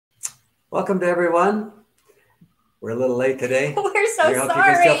Welcome to everyone. We're a little late today. We're so we sorry. hope you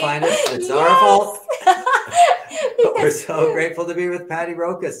can still find us. It's Yes. our fault. But we're so grateful to be with Patti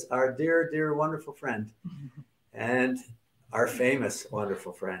Rokus, our dear, dear, wonderful friend, and our famous,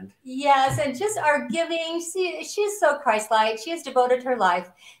 wonderful friend. Yes, and just our giving. She's so Christ-like. She has devoted her life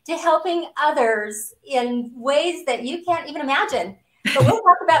to helping others in ways that you can't even imagine. But we'll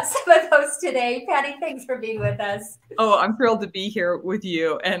talk about some of those today. Patti, thanks for being with us. Oh, I'm thrilled to be here with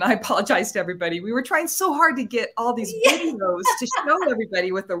you. And I apologize to everybody. We were trying so hard to get all these videos to show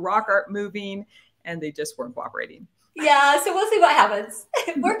everybody with the rock art moving, and they just weren't cooperating. Yeah, so we'll see what happens.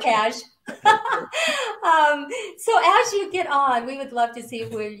 We're cash. So as you get on, we would love to see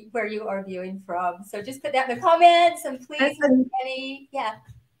where you are viewing from. So just put that in the comments, and please,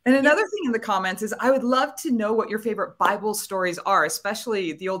 And another thing in the comments is I would love to know what your favorite Bible stories are,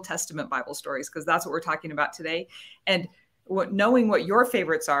 especially the Old Testament Bible stories, because that's what we're talking about today. And knowing what your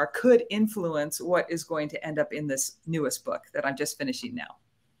favorites are could influence what is going to end up in this newest book that I'm just finishing now.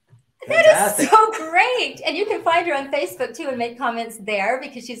 That is so great. And you can find her on Facebook too and make comments there,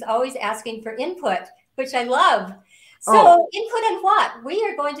 because she's always asking for input, which I love. So input on what? We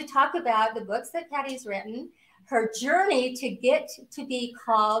are going to talk about the books that Patti's written, her journey to get to be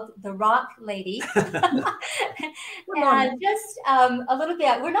called the Rock Lady. And just a little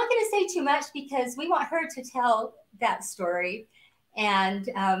bit. We're not going to say too much because we want her to tell that story. And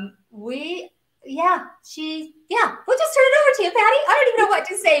we'll just turn it over to you, Patti. I don't even know what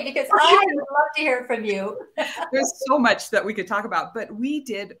to say because I would love to hear from you. There's so much that we could talk about, but we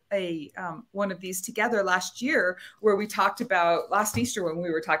did one of these together last year where we talked about last Easter when we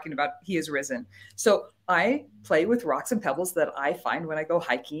were talking about He is Risen. So I play with rocks and pebbles that I find when I go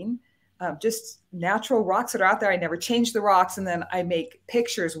hiking, just natural rocks that are out there. I never change the rocks, and then I make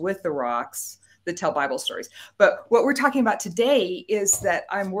pictures with the rocks that tell Bible stories. But what we're talking about today is that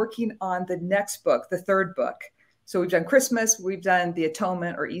I'm working on the next book, the third book. So we've done Christmas, we've done the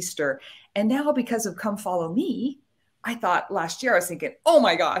Atonement or Easter. And now because of Come Follow Me, I thought last year, I was thinking, oh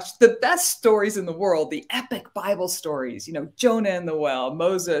my gosh, the best stories in the world, the epic Bible stories, you know, Jonah in the well,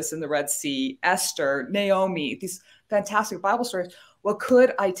 Moses in the Red Sea, Esther, Naomi, these fantastic Bible stories. Well,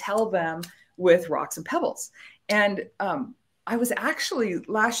 could I tell them with rocks and pebbles? And I was actually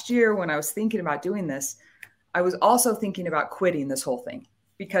last year when I was thinking about doing this, I was also thinking about quitting this whole thing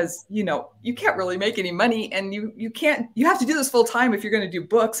because, you know, you can't really make any money and you have to do this full time if you're going to do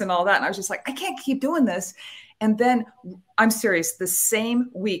books and all that. And I was just like, I can't keep doing this. And then I'm serious, the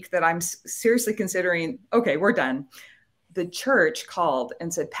same week that I'm seriously considering, okay, we're done. The church called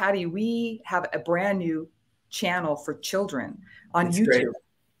and said, Patti, we have a brand new channel for children on YouTube. Great.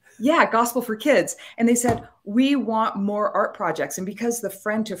 Yeah, Gospel for Kids. And they said, we want more art projects. And because the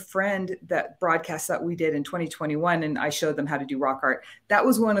friend to friend that broadcast that we did in 2021, and I showed them how to do rock art, that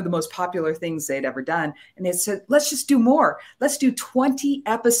was one of the most popular things they'd ever done. And they said, let's just do more. Let's do 20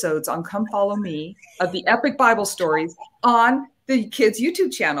 episodes on Come Follow Me of the epic Bible stories on the kids'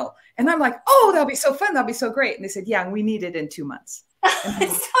 YouTube channel. And I'm like, oh, that'll be so fun. That'll be so great. And they said, yeah, and we need it in 2 months. So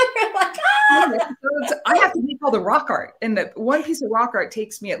you're like, I have to make all the rock art, and the one piece of rock art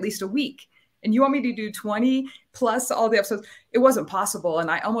takes me at least a week. And you want me to do 20 plus all the episodes? It wasn't possible. And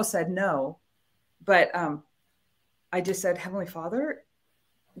I almost said no, but I just said, Heavenly Father,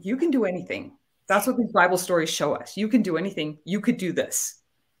 you can do anything. That's what these Bible stories show us. You can do anything. You could do this.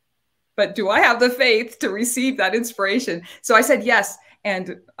 But do I have the faith to receive that inspiration? So I said yes.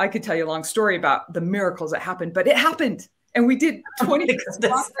 And I could tell you a long story about the miracles that happened, but it happened. And we did 20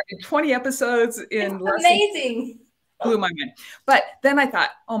 episodes in amazing. Blew my mind. But then I thought,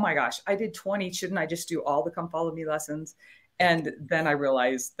 oh my gosh, I did 20. Shouldn't I just do all the Come Follow Me lessons? And then I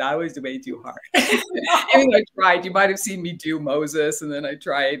realized that was way too hard. And I tried. You might have seen me do Moses, and then I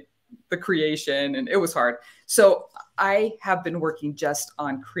tried the creation, and it was hard. So I have been working just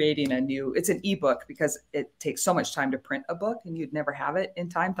on creating it's an ebook because it takes so much time to print a book, and you'd never have it in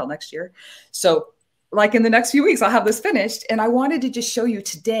time till next year. So like in the next few weeks, I'll have this finished. And I wanted to just show you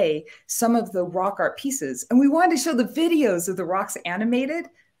today some of the rock art pieces. And we wanted to show the videos of the rocks animated,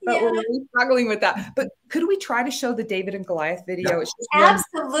 but we're really struggling with that. But could we try to show the David and Goliath video?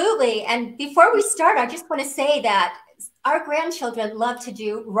 Absolutely. And before we start, I just want to say that our grandchildren love to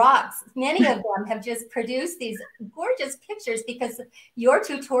do rocks. Many of them have just produced these gorgeous pictures because of your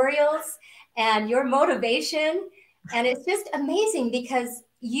tutorials and your motivation. And it's just amazing because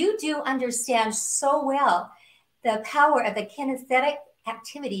you do understand so well the power of the kinesthetic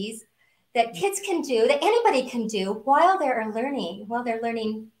activities that kids can do, that anybody can do while they're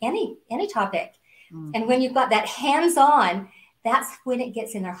learning any topic. And when you've got that hands-on, that's when it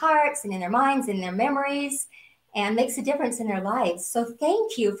gets in their hearts and in their minds and their memories. and makes a difference in their lives. So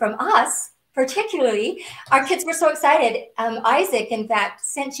thank you from us, particularly. Our kids were so excited. Isaac, in fact,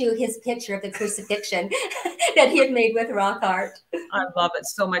 sent you his picture of the crucifixion that he had made with rock art. I love it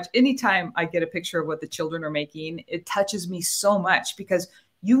so much. Anytime I get a picture of what the children are making, it touches me so much, because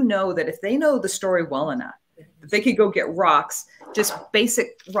you know that if they know the story well enough, they could go get rocks, just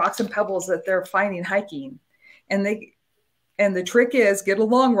basic rocks and pebbles that they're finding hiking. And the trick is get a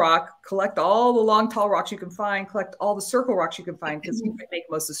long rock, collect all the long, tall rocks you can find, collect all the circle rocks you can find, because you can make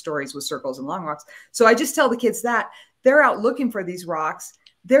most of the stories with circles and long rocks. So I just tell the kids that they're out looking for these rocks.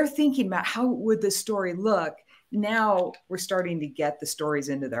 They're thinking about how would this story look. Now we're starting to get the stories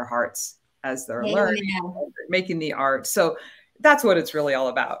into their hearts as they're learning, making the art. So that's what it's really all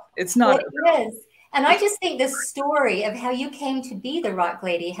about. It's not. It is. And I just think this story of how you came to be the rock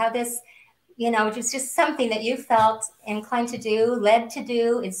lady, how this, you know, it was just something that you felt inclined to do, led to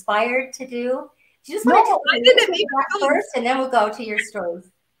do, inspired to do. Do you just want to tell me that first, and then we'll go to your stories?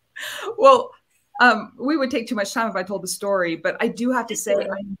 Well, we would take too much time if I told the story, but I do have to say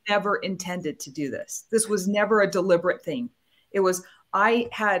I never intended to do this. This was never a deliberate thing. It was,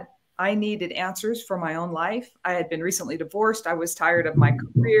 I needed answers for my own life. I had been recently divorced. I was tired of my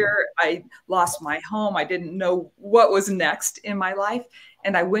career. I lost my home. I didn't know what was next in my life.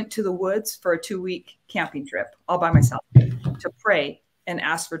 And I went to the woods for a 2-week camping trip all by myself to pray and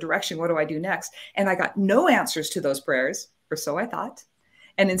ask for direction. What do I do next? And I got no answers to those prayers, or so I thought.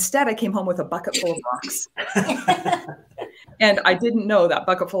 And instead I came home with a bucket full of rocks. And I didn't know that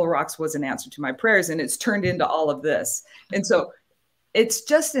bucket full of rocks was an answer to my prayers. And it's turned into all of this. And so it's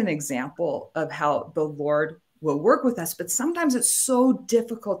just an example of how the Lord will work with us. But sometimes it's so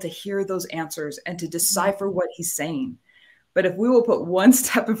difficult to hear those answers and to decipher what he's saying. But if we will put one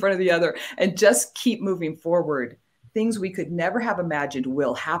step in front of the other and just keep moving forward, things we could never have imagined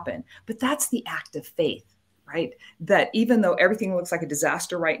will happen. But that's the act of faith, right? That even though everything looks like a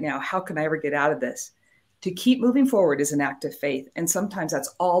disaster right now, how can I ever get out of this? To keep moving forward is an act of faith. And sometimes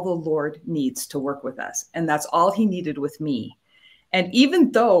that's all the Lord needs to work with us. And that's all he needed with me. And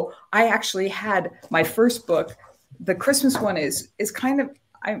even though I actually had my first book, the Christmas one is kind of,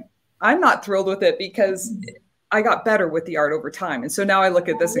 I'm not thrilled with it, because I got better with the art over time. And so now I look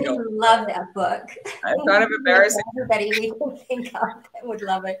at this and go, I love that book. It's kind of embarrassing. Everybody we can think of that would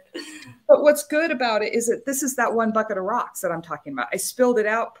love it. But what's good about it is that this is that one bucket of rocks that I'm talking about. I spilled it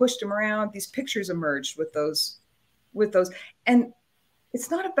out, pushed them around. These pictures emerged with those. And it's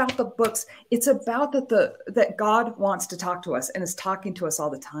not about the books. It's about that God wants to talk to us and is talking to us all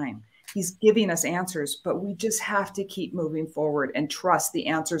the time. He's giving us answers, but we just have to keep moving forward and trust the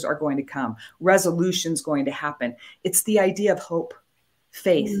answers are going to come. Resolution's going to happen. It's the idea of hope,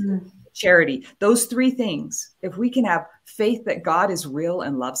 faith, charity. Those three things. If we can have faith that God is real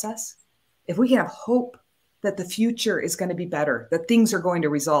and loves us, if we can have hope that the future is going to be better, that things are going to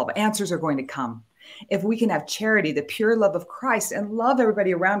resolve, answers are going to come. If we can have charity, the pure love of Christ, and love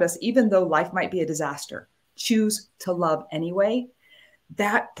everybody around us, even though life might be a disaster, choose to love anyway,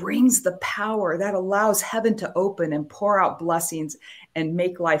 that brings the power that allows heaven to open and pour out blessings and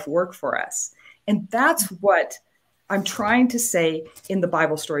make life work for us. And that's what I'm trying to say in the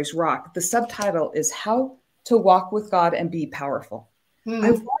Bible Stories Rock. The subtitle is How to Walk with God and Be Powerful.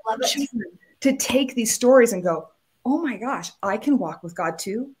 I want children to take these stories and go, oh my gosh, I can walk with God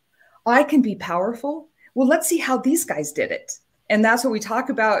too. I can be powerful. Well, let's see how these guys did it. And that's what we talk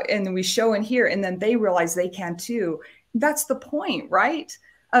about and we show in here. And then they realize they can too. That's the point, right?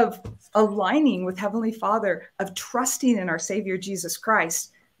 Of aligning with Heavenly Father, of trusting in our Savior, Jesus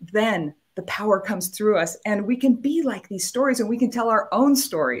Christ. Then the power comes through us and we can be like these stories and we can tell our own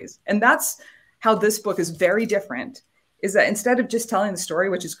stories. And that's how this book is very different, is that instead of just telling the story,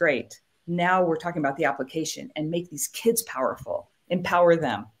 which is great, now we're talking about the application and make these kids powerful, empower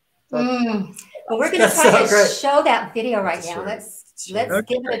them. So, well, we're going to try to show that video right now. Let's give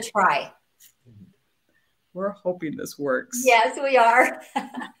it a try. We're hoping this works. Yes, we are.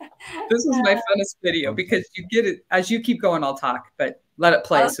 This is my funnest video because you get it as you keep going. I'll talk, but let it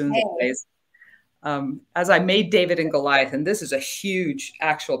play as soon as it plays. As I made David and Goliath, and this is a huge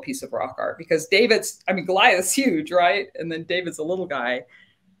actual piece of rock art because Goliath's huge, right? And then David's a little guy.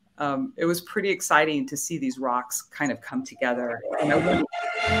 It was pretty exciting to see these rocks kind of come together. And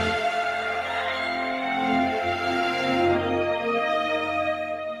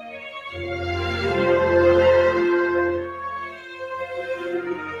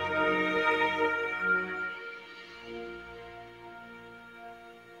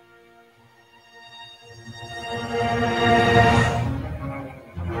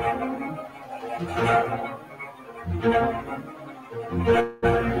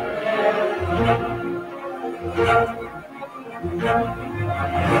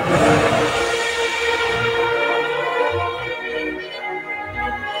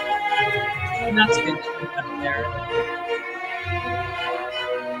That's good up there.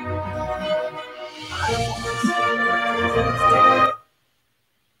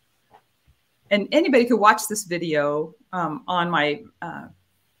 And anybody could watch this video on my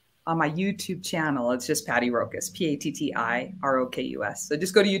YouTube channel. It's just Patti Rokus, P-A-T-T-I-R-O-K-U-S. So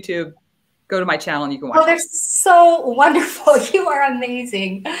just go to YouTube, go to my channel, and you can watch. Oh, they're so wonderful. You are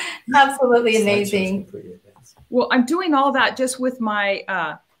amazing. Absolutely amazing. Well, I'm doing all that just with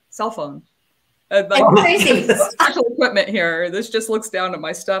my cell phone. Like crazy. Special equipment here. This just looks down at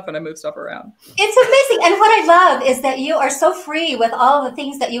my stuff and I move stuff around. It's amazing. And what I love is that you are so free with all the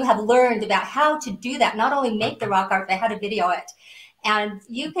things that you have learned about how to do that. Not only make the rock art, but how to video it. And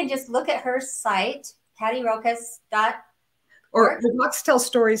you can just look at her site, pattirokus.org. Or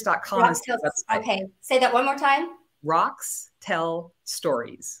rockstellstories.com. Okay. Say that one more time. Rocks Tell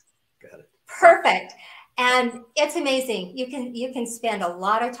Stories. Got it. Perfect. And it's amazing. You can spend a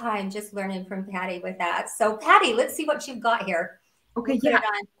lot of time just learning from Patti with that. So Patti, let's see what you've got here. Okay, yeah.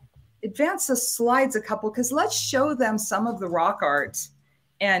 Advance the slides a couple, because let's show them some of the rock art.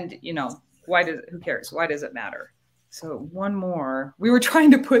 And who cares? Why does it matter? So one more. We were trying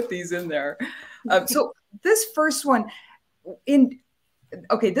to put these in there. So this first one,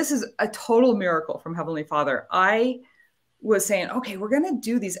 this is a total miracle from Heavenly Father. I was saying, okay, we're going to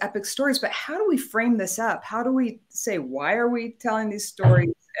do these epic stories, but how do we frame this up? How do we say, why are we telling these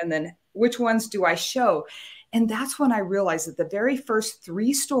stories? And then which ones do I show? And that's when I realized that the very first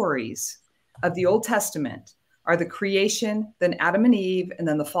 3 stories of the Old Testament are the creation, then Adam and Eve, and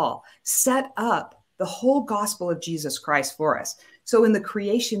then the fall, set up the whole gospel of Jesus Christ for us. So in the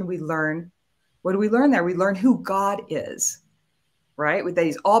creation, we learn, what do we learn there? We learn who God is. Right? That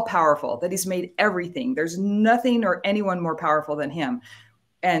he's all powerful, that he's made everything. There's nothing or anyone more powerful than him.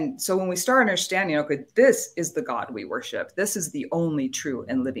 And so when we start understanding, okay, this is the God we worship. This is the only true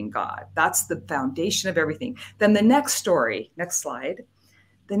and living God. That's the foundation of everything. Then the next story, next slide.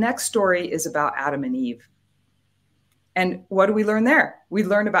 The next story is about Adam and Eve. And what do we learn there? We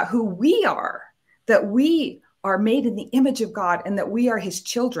learn about who we are, that we are made in the image of God and that we are his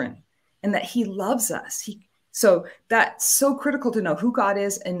children and that he loves us. So that's so critical to know who God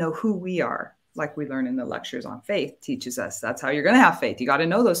is and know who we are. Like we learn in the lectures on faith teaches us. That's how you're going to have faith. You got to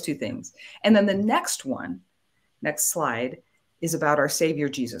know those 2 things. And then the next one, next slide, is about our Savior,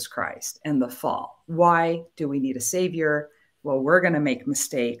 Jesus Christ, and the fall. Why do we need a Savior? Well, we're going to make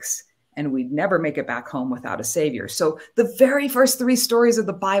mistakes and we'd never make it back home without a Savior. So the very first 3 stories of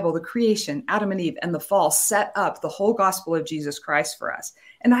the Bible, the creation, Adam and Eve, and the fall, set up the whole gospel of Jesus Christ for us.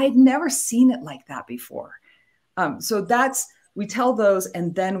 And I had never seen it like that before. So we tell those,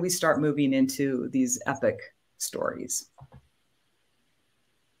 and then we start moving into these epic stories.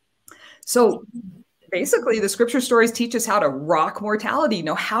 So basically, the scripture stories teach us how to rock mortality,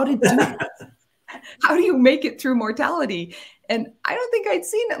 how to do it. How do you make it through mortality? And I don't think I'd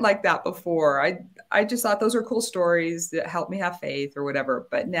seen it like that before. I just thought those are cool stories that help me have faith or whatever.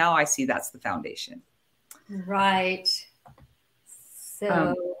 But now I see that's the foundation. Right.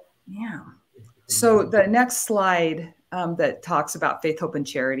 So, yeah. So the next slide that talks about faith, hope, and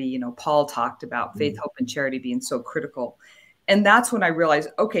charity, Paul talked about faith, hope, and charity being so critical. And that's when I realized,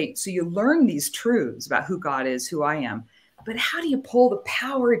 okay, so you learn these truths about who God is, who I am, but how do you pull the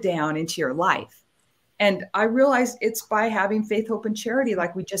power down into your life? And I realized it's by having faith, hope, and charity,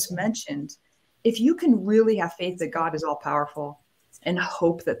 like we just mentioned. If you can really have faith that God is all powerful and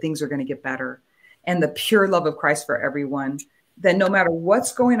hope that things are going to get better and the pure love of Christ for everyone, then no matter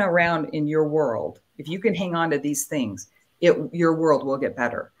what's going around in your world, if you can hang on to these things, your world will get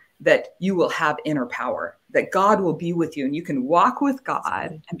better, that you will have inner power, that God will be with you and you can walk with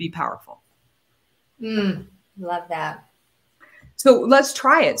God and be powerful. Love that. So let's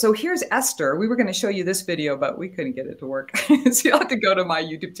try it. So here's Esther. We were going to show you this video, but we couldn't get it to work. So you'll have to go to my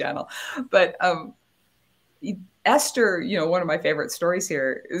YouTube channel. But Esther, one of my favorite stories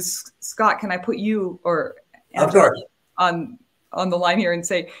here is, Scott, can I put you or Angela on the line here and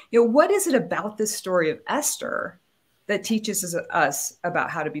say, what is it about this story of Esther that teaches us about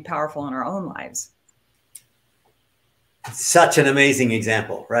how to be powerful in our own lives? Such an amazing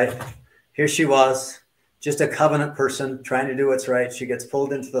example, right? Here she was, just a covenant person trying to do what's right. She gets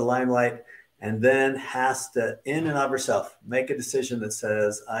pulled into the limelight and then has to, in and of herself, make a decision that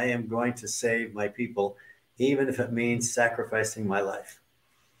says, I am going to save my people, even if it means sacrificing my life.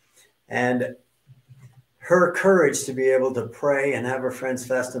 And her courage to be able to pray and have her friends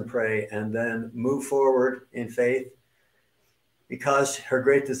fast and pray and then move forward in faith because her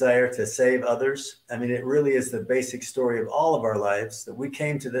great desire to save others. I mean, it really is the basic story of all of our lives, that we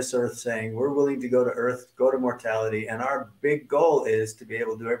came to this earth saying we're willing to go to earth, go to mortality. And our big goal is to be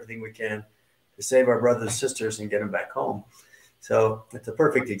able to do everything we can to save our brothers and sisters and get them back home. So it's a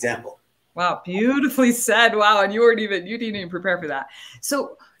perfect example. Wow, beautifully said. Wow, and you didn't even prepare for that.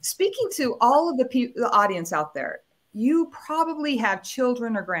 So speaking to all of the audience out there, you probably have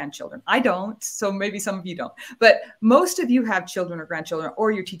children or grandchildren. I don't, so maybe some of you don't, but most of you have children or grandchildren,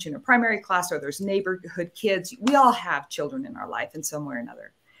 or you're teaching a primary class, or there's neighborhood kids. We all have children in our life in some way or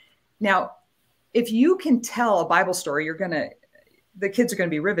another. Now, if you can tell a Bible story, the kids are going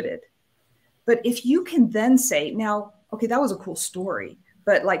to be riveted. But if you can then say, now, okay, that was a cool story,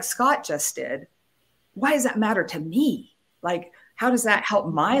 but like Scott just did, why does that matter to me? Like, how does that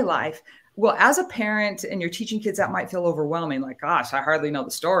help my life? Well, as a parent and you're teaching kids, that might feel overwhelming. Like, gosh, I hardly know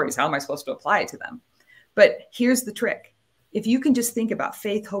the stories. How am I supposed to apply it to them? But here's the trick. If you can just think about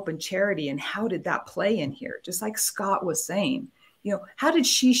faith, hope, and charity, and how did that play in here? Just like Scott was saying, how did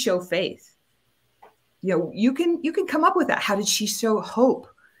she show faith? You can come up with that. How did she show hope?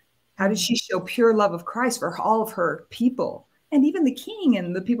 How did she show pure love of Christ for all of her people? And even the king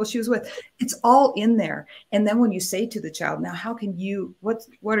and the people she was with, it's all in there. And then when you say to the child, now, how can you, what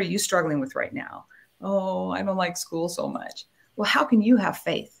are you struggling with right now? Oh, I don't like school so much. Well, how can you have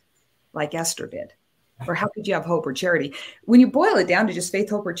faith like Esther did? Or how could you have hope or charity? When you boil it down to just faith,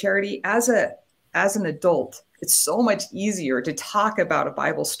 hope, or charity, as an adult, it's so much easier to talk about a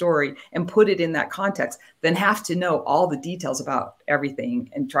Bible story and put it in that context than have to know all the details about everything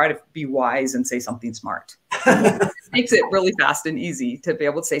and try to be wise and say something smart. It makes it really fast and easy to be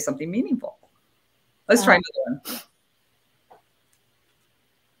able to say something meaningful. Let's try another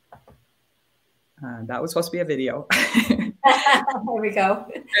one. That was supposed to be a video. There we go.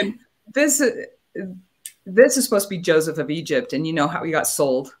 And this is supposed to be Joseph of Egypt, and you know how he got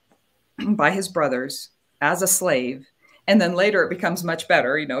sold by his brothers as a slave, and then later it becomes much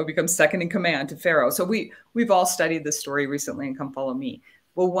better. It becomes second in command to Pharaoh. So we've all studied this story recently in Come Follow Me.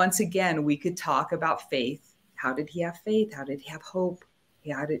 Well, once again, we could talk about faith. How did he have faith? How did he have hope?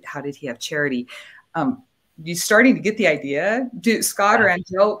 How did he have charity? You starting to get the idea? Scott or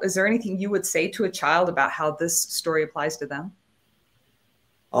Angel, is there anything you would say to a child about how this story applies to them?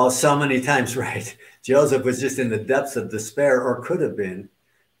 Oh, so many times, right? Joseph was just in the depths of despair, or could have been.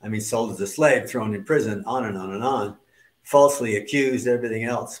 I mean, sold as a slave, thrown in prison, on and on and on, falsely accused, everything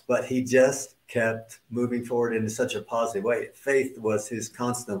else. But he just kept moving forward in such a positive way. Faith was his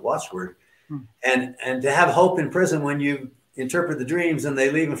constant watchword. And to have hope in prison when you interpret the dreams and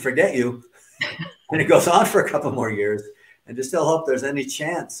they leave and forget you, and it goes on for a couple more years, and to still hope there's any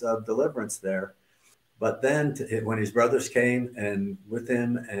chance of deliverance there. But then when his brothers came and with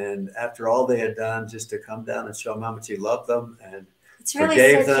him, and after all they had done, just to come down and show him how much he loved them and it's really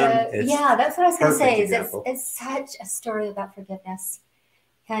forgave such them. yeah, that's what I was going to say. Is example. It's such a story about forgiveness.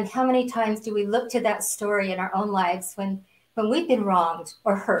 And how many times do we look to that story in our own lives when we've been wronged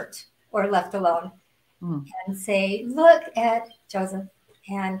or hurt or left alone and say, look at Joseph,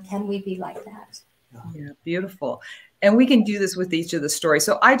 and can we be like that? Yeah, beautiful. And we can do this with each of the stories.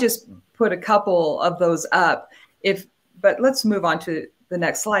 So I just put a couple of those up. But let's move on to the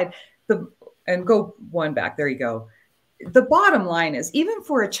next slide. And go one back. There you go. The bottom line is, even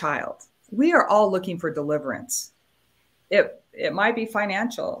for a child, we are all looking for deliverance. It might be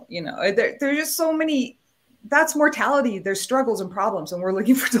financial, there's just so many, that's mortality. There's struggles and problems, and we're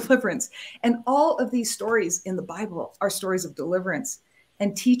looking for deliverance. And all of these stories in the Bible are stories of deliverance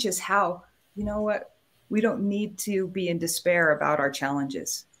and teach us how, we don't need to be in despair about our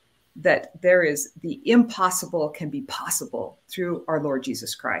challenges, that there is the impossible can be possible through our Lord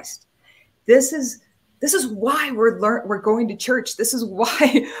Jesus Christ. This is why we're going to church. This is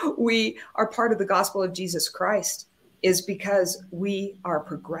why we are part of the gospel of Jesus Christ, is because we are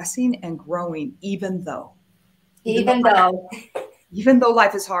progressing and growing, even though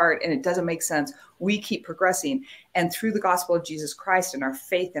life is hard and it doesn't make sense, we keep progressing. And through the gospel of Jesus Christ and our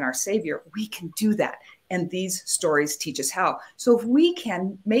faith in our Savior, we can do that. And these stories teach us how. So if we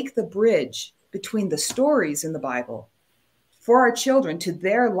can make the bridge between the stories in the Bible for our children to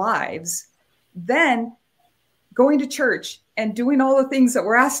their lives, then going to church and doing all the things that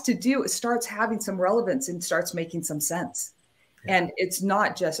we're asked to do, it starts having some relevance and starts making some sense. Yeah. And it's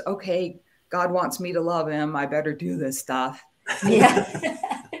not just, okay, God wants me to love him, I better do this stuff. Yeah.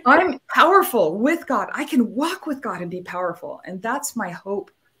 I'm powerful with God. I can walk with God and be powerful. And that's my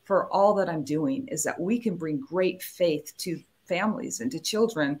hope for all that I'm doing, is that we can bring great faith to families and to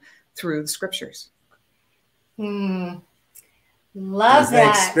children through the scriptures. Love as that. They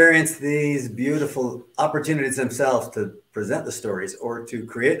experience these beautiful opportunities themselves to present the stories, or to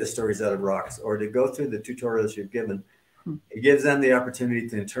create the stories out of rocks, or to go through the tutorials you've given. It gives them the opportunity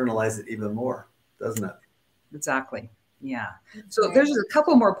to internalize it even more, doesn't it? Exactly. Yeah. So there's a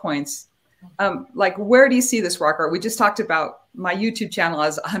couple more points Like, where do you see this rock art? We just talked about my YouTube channel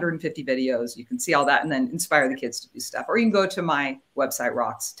has 150 videos. You can see all that and then inspire the kids to do stuff. Or you can go to my website,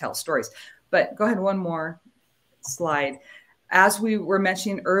 Rocks Tell Stories. But go ahead, one more slide. As we were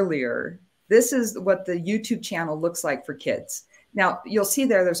mentioning earlier, this is what the YouTube channel looks like for kids. Now, you'll see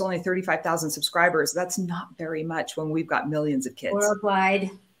there's only 35,000 subscribers. That's not very much when we've got millions of kids. Worldwide.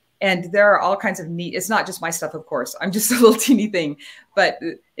 And there are all kinds of neat, it's not just my stuff, of course. I'm just a little teeny thing, but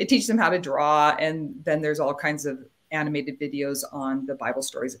it teaches them how to draw. And then there's all kinds of animated videos on the Bible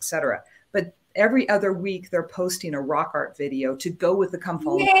stories, etc. But every other week they're posting a rock art video to go with the Come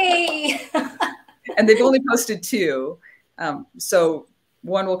Follow Me. Yay! And they've only posted 2. So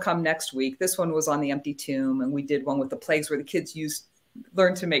one will come next week. This one was on the empty tomb. And we did one with the plagues where the kids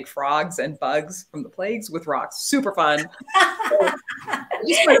learn to make frogs and bugs from the plagues with rocks. Super fun. So,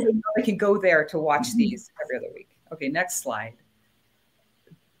 just so you know, they can go there to watch these every other week. Okay, next slide.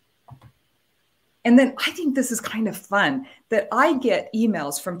 And then I think this is kind of fun that I get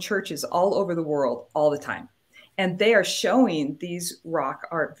emails from churches all over the world all the time. And they are showing these rock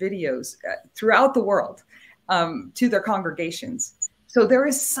art videos throughout the world to their congregations. So there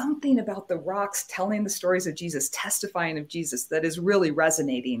is something about the rocks telling the stories of Jesus, testifying of Jesus, that is really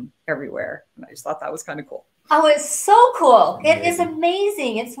resonating everywhere. And I just thought that was kind of cool. Oh, it's so cool. It is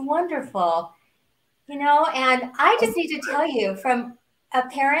amazing. It's wonderful. You know, and I just need to tell you from a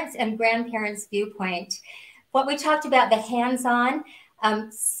parent's and grandparents' viewpoint, what we talked about, the hands-on,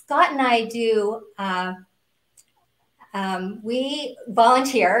 Scott and I do, we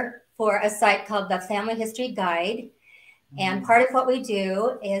volunteer for a site called the Family History Guide. And part of what we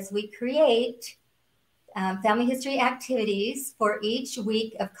do is we create family history activities for each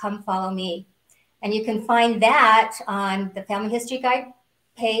week of Come Follow Me. And you can find that on the Family History Guide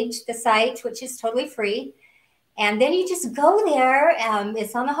page, the site, which is totally free. And then you just go there.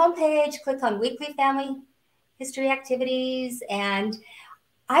 It's on the homepage. Click on Weekly Family History Activities. And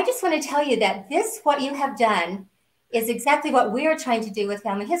I just want to tell you that what you have done, is exactly what we're trying to do with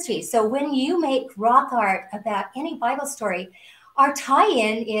family history. So when you make rock art about any Bible story, our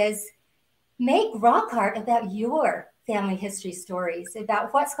tie-in is make rock art about your family history stories,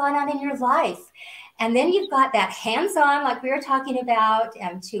 about what's going on in your life. And then you've got that hands-on, like we were talking about,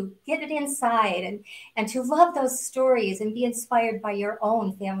 and to get it inside and to love those stories and be inspired by your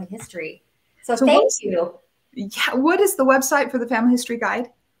own family history. So thank you. Yeah, what is the website for the Family History Guide?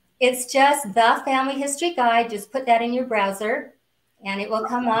 It's just the Family History Guide. Just put that in your browser and it will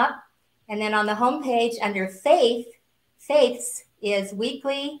come up. And then on the homepage under Faiths is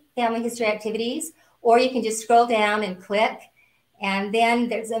Weekly Family History Activities, or you can just scroll down and click. And then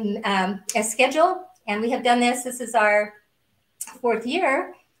there's a schedule. And we have done this. This is our 4th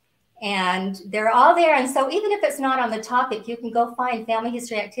year. And they're all there. And so even if it's not on the topic, you can go find family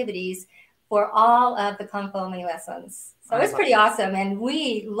history activities for all of the Come Follow Me lessons. So it's pretty awesome. And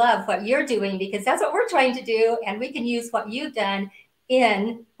we love what you're doing because that's what we're trying to do. And we can use what you've done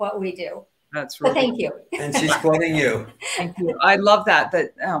in what we do. That's right. So thank you. And she's quoting you. Thank you. I love that.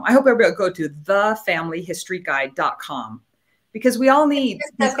 I hope everybody will go to thefamilyhistoryguide.com because we all need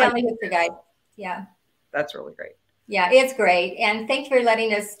the Family History Guide. Yeah. That's really great. Yeah, it's great. And thank you for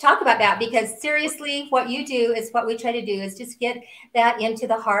letting us talk about that because seriously, what you do is what we try to do is just get that into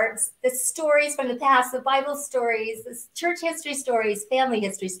the hearts, the stories from the past, the Bible stories, the church history stories, family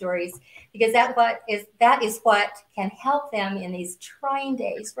history stories, because that is what can help them in these trying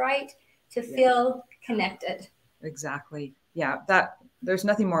days, right? To feel connected. Exactly. Yeah, there's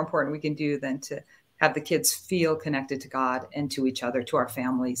nothing more important we can do than to have the kids feel connected to God and to each other, to our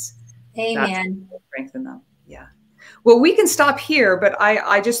families. Amen. Strengthen them. Yeah. Well, we can stop here, but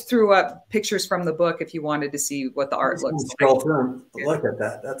I just threw up pictures from the book if you wanted to see what the art looks like. Scroll through and look at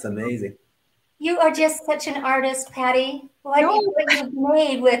that. That's amazing. You are just such an artist, Patti. What you've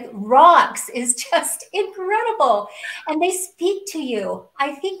made with rocks is just incredible. And they speak to you.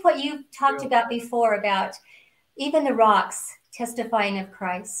 I think what you talked about before about even the rocks testifying of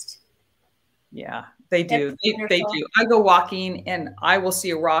Christ. Yeah, they do. They do. I go walking and I will see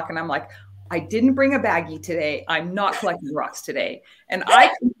a rock and I'm like, I didn't bring a baggie today. I'm not collecting rocks today. And I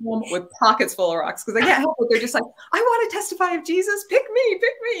come home with pockets full of rocks because I can't help it. They're just like, I want to testify of Jesus. Pick me.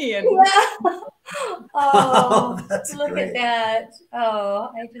 And yeah. Oh, look great. at that. Oh,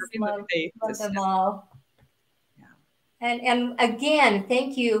 I just love them all. Yeah. And again,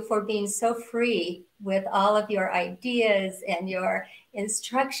 thank you for being so free with all of your ideas and your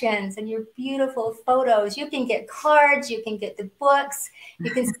instructions and your beautiful photos. You can get cards, you can get the books, you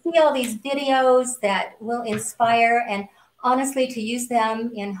can see all these videos that will inspire. And honestly, to use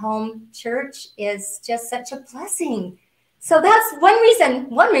them in home church is just such a blessing. So that's one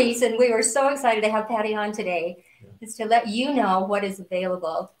reason we were so excited to have Patti on today, is to let you know what is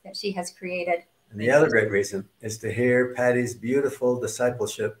available that she has created. And the other great reason is to hear Patti's beautiful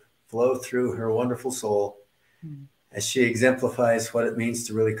discipleship flow through her wonderful soul as she exemplifies what it means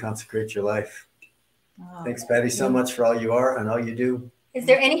to really consecrate your life. Oh, thanks, Patti, so much for all you are and all you do. Is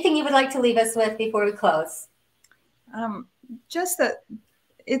there anything you would like to leave us with before we close? Just that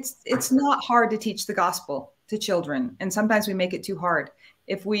it's not hard to teach the gospel to children. And sometimes we make it too hard.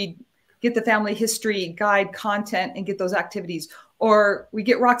 If we get the family history guide content and get those activities, or we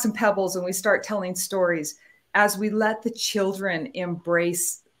get rocks and pebbles and we start telling stories, as we let the children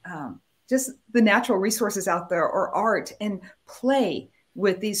embrace just the natural resources out there or art and play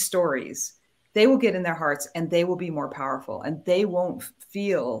with these stories, they will get in their hearts and they will be more powerful, and they won't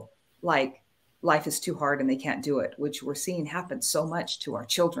feel like life is too hard and they can't do it, which we're seeing happen so much to our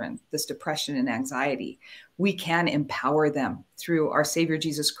children, this depression and anxiety. We can empower them through our Savior,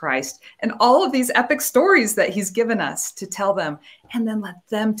 Jesus Christ, and all of these epic stories that he's given us to tell them, and then let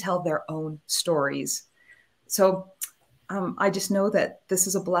them tell their own stories. So I just know that this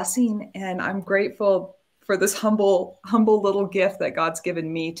is a blessing, and I'm grateful for this humble little gift that God's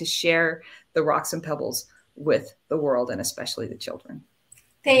given me to share the rocks and pebbles with the world, and especially the children.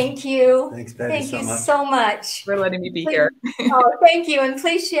 Thank you. Thanks, Patti, Thank you so much for letting me be here. Oh, thank you. And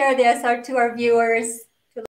please share this to our viewers.